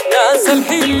ناس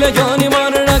الحيلة جوني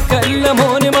مرة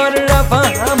كلموني مرة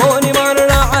فهموني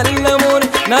مرة علموني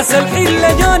ناس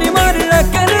الحيلة جوني مرة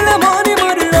كلموني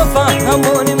مرة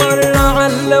فهموني مرة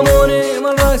علموني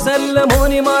مرة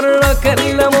سلموني مرة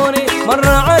كلموني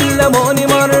مرة علموني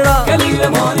مرة